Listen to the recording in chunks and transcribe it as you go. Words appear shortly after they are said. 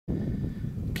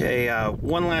Okay,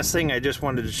 one last thing I just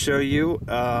wanted to show you.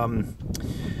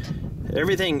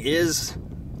 Everything is,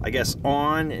 I guess,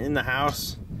 on in the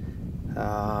house.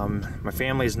 My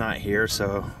family's not here,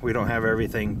 so we don't have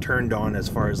everything turned on as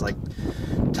far as like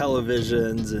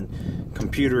televisions and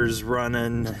computers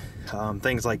running,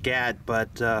 things like that,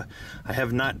 but I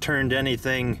have not turned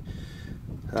anything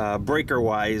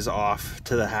breaker-wise off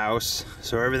to the house,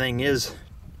 so everything is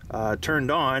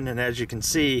turned on. And as you can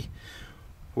see,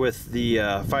 with the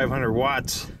 500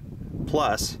 watts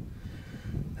plus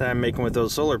that I'm making with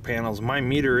those solar panels, my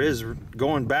meter is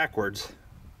going backwards,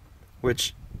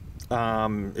 which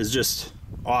is just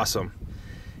awesome.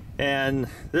 And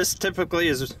this typically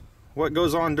is what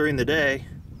goes on during the day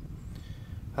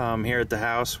here at the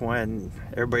house when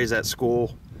everybody's at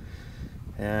school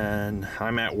and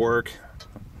I'm at work.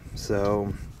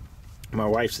 So my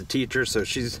wife's a teacher, so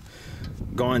she's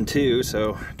gone too.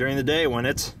 So during the day when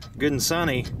it's good and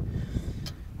sunny,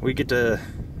 we get to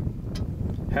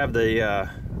have the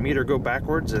meter go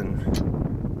backwards, and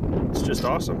it's just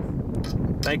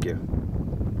awesome. Thank you.